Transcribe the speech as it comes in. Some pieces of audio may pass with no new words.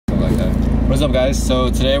What's up, guys?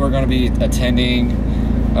 So today we're going to be attending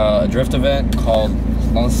a drift event called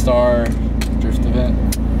Lone Star Drift Event.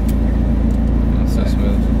 That's so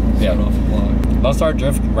smooth. Yeah. Off the block. Lone Star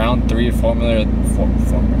Drift Round 3 Formula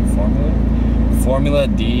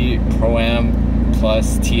D Pro-Am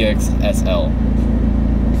plus TX SL.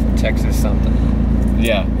 Texas something.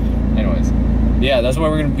 Yeah. Anyways. Yeah, that's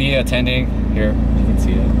what we're going to be attending. Here, you can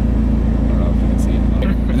see it. I don't know if you can see it.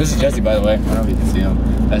 This is Jesse, by the way. I don't know if you can see him.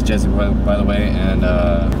 That's Jesse, by the way. And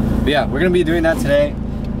but yeah, we're going to be doing that today.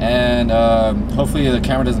 And hopefully the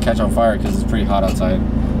camera doesn't catch on fire because it's pretty hot outside.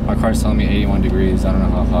 My car's telling me 81 degrees. I don't know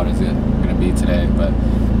how hot is it going to be today, but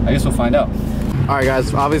I guess we'll find out. All right,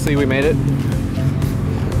 guys. Obviously, we made it.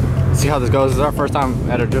 Let's see how this goes. This is our first time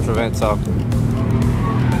at a drift event, so.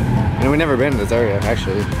 And we've never been in this area,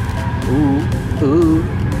 actually. Ooh, ooh.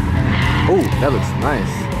 Oh, that looks nice.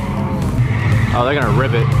 Oh, they're gonna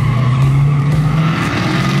rip it.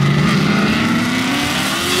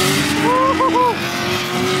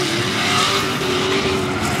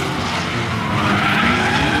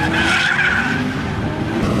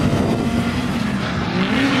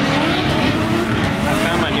 I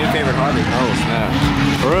found my new favorite hobby. Oh snap.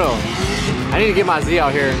 For real. I need to get my Z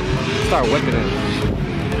out here. Start whipping it.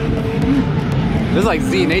 This is like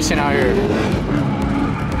Z Nation out here.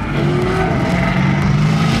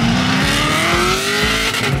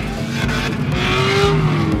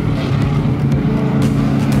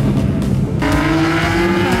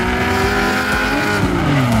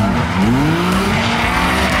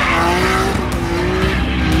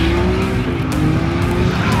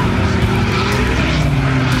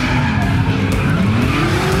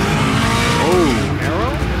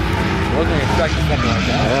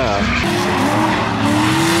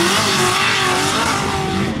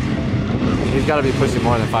 He's got to be pushing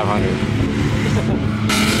more than 500.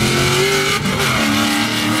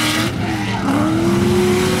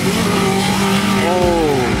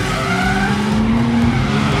 Oh.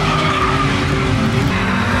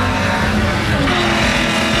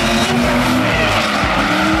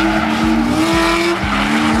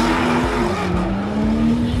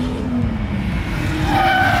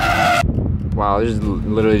 Wow, it just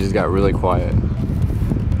literally just got really quiet.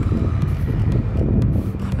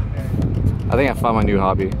 I think I found my new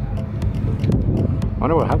hobby. I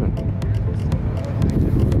wonder what happened.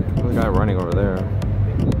 There's a guy running over there.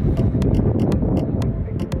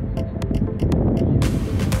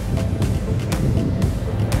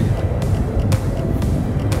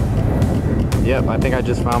 Yep, I think I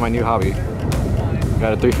just found my new hobby.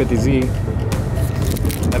 Got a 350Z.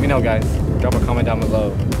 Let me know, guys. Drop a comment down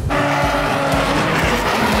below.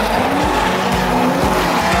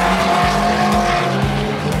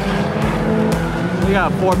 We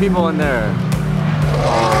got 4 people in there.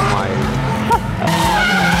 Oh my.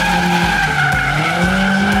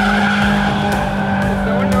 Is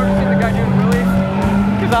no one noticing the guy doing wheelies?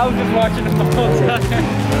 Because I was just watching him the whole time.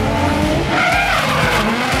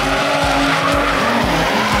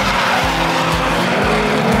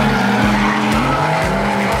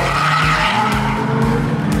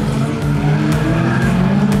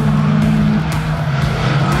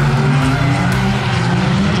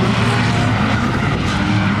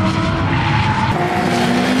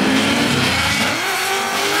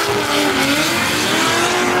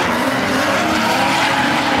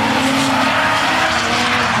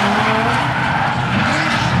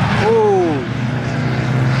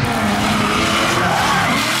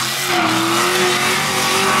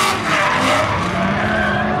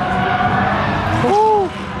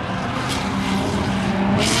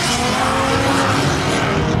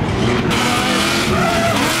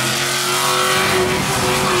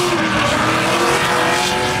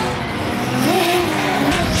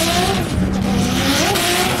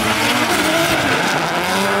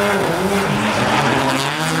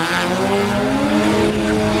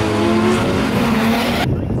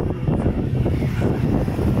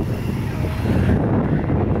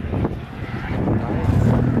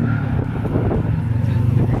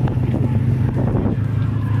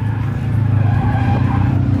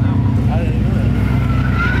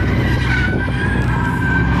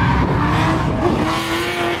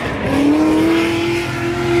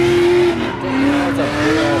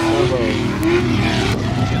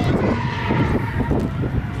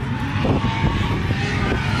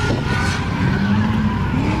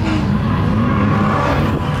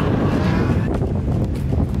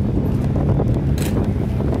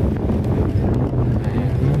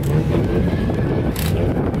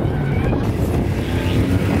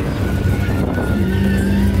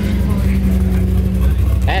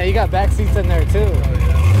 got back seats in there too.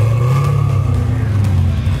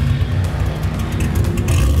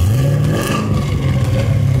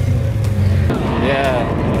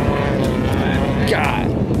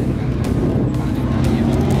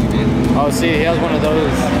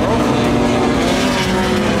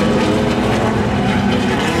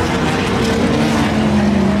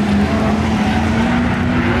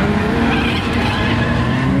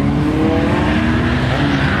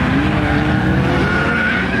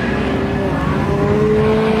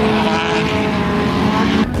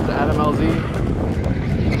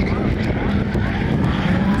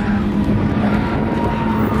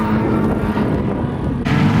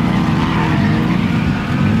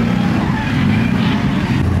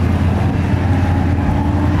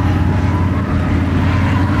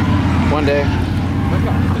 Monday.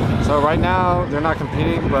 So right now they're not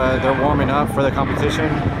competing, but they're warming up for the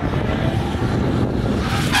competition.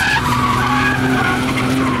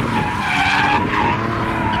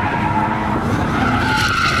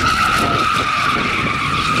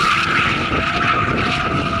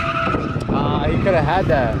 He could have had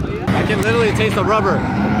that. I can literally taste the rubber.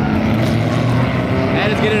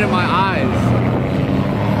 And it's getting in my eyes.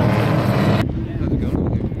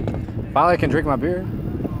 Finally I can drink my beer.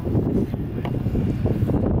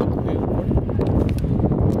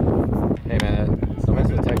 Hey man, don't mess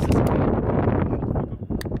with Texas.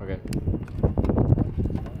 Okay.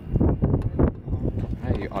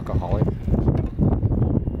 Hey, you alcoholic.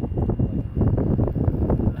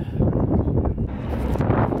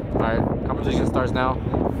 Alright, competition starts now.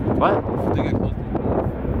 What?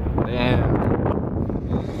 Damn.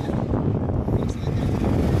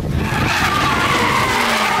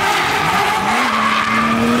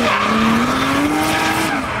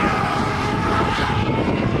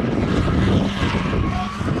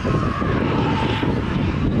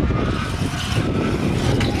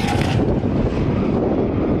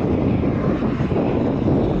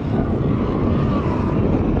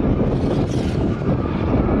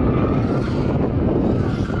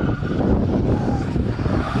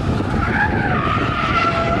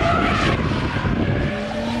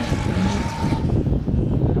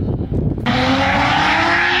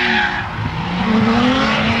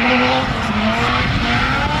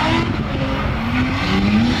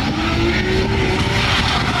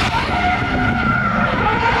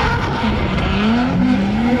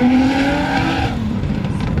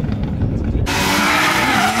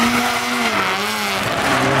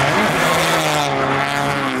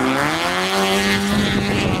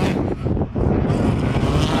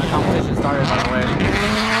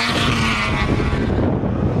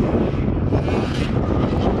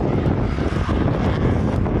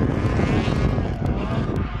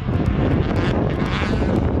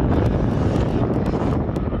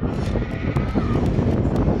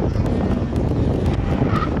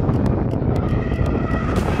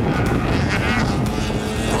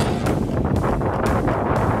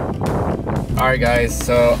 Alright guys,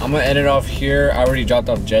 so I'm gonna end it off here. I already dropped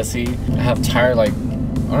off Jesse. I have tire, like, I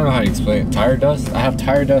don't know how to explain it. Tire dust? I have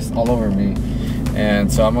tire dust all over me. And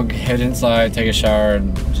so I'm gonna head inside, take a shower,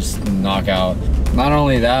 and just knock out. Not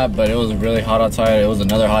only that, but it was really hot outside. It was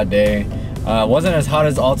another hot day. It wasn't as hot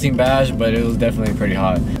as All Team Bash, but it was definitely pretty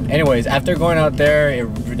hot. Anyways, after going out there,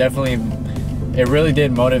 it really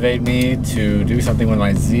did motivate me to do something with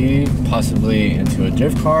my Z, possibly into a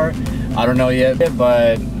drift car. I don't know yet,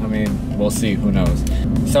 but I mean, we'll see, who knows.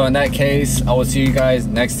 So in that case, I will see you guys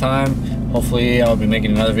next time. Hopefully I'll be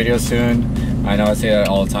making another video soon. I know I say that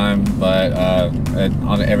all the time, but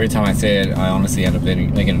every time I say it, I honestly end up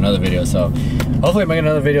making another video. So hopefully I'll make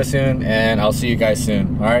another video soon, and I'll see you guys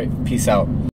soon. All right, peace out.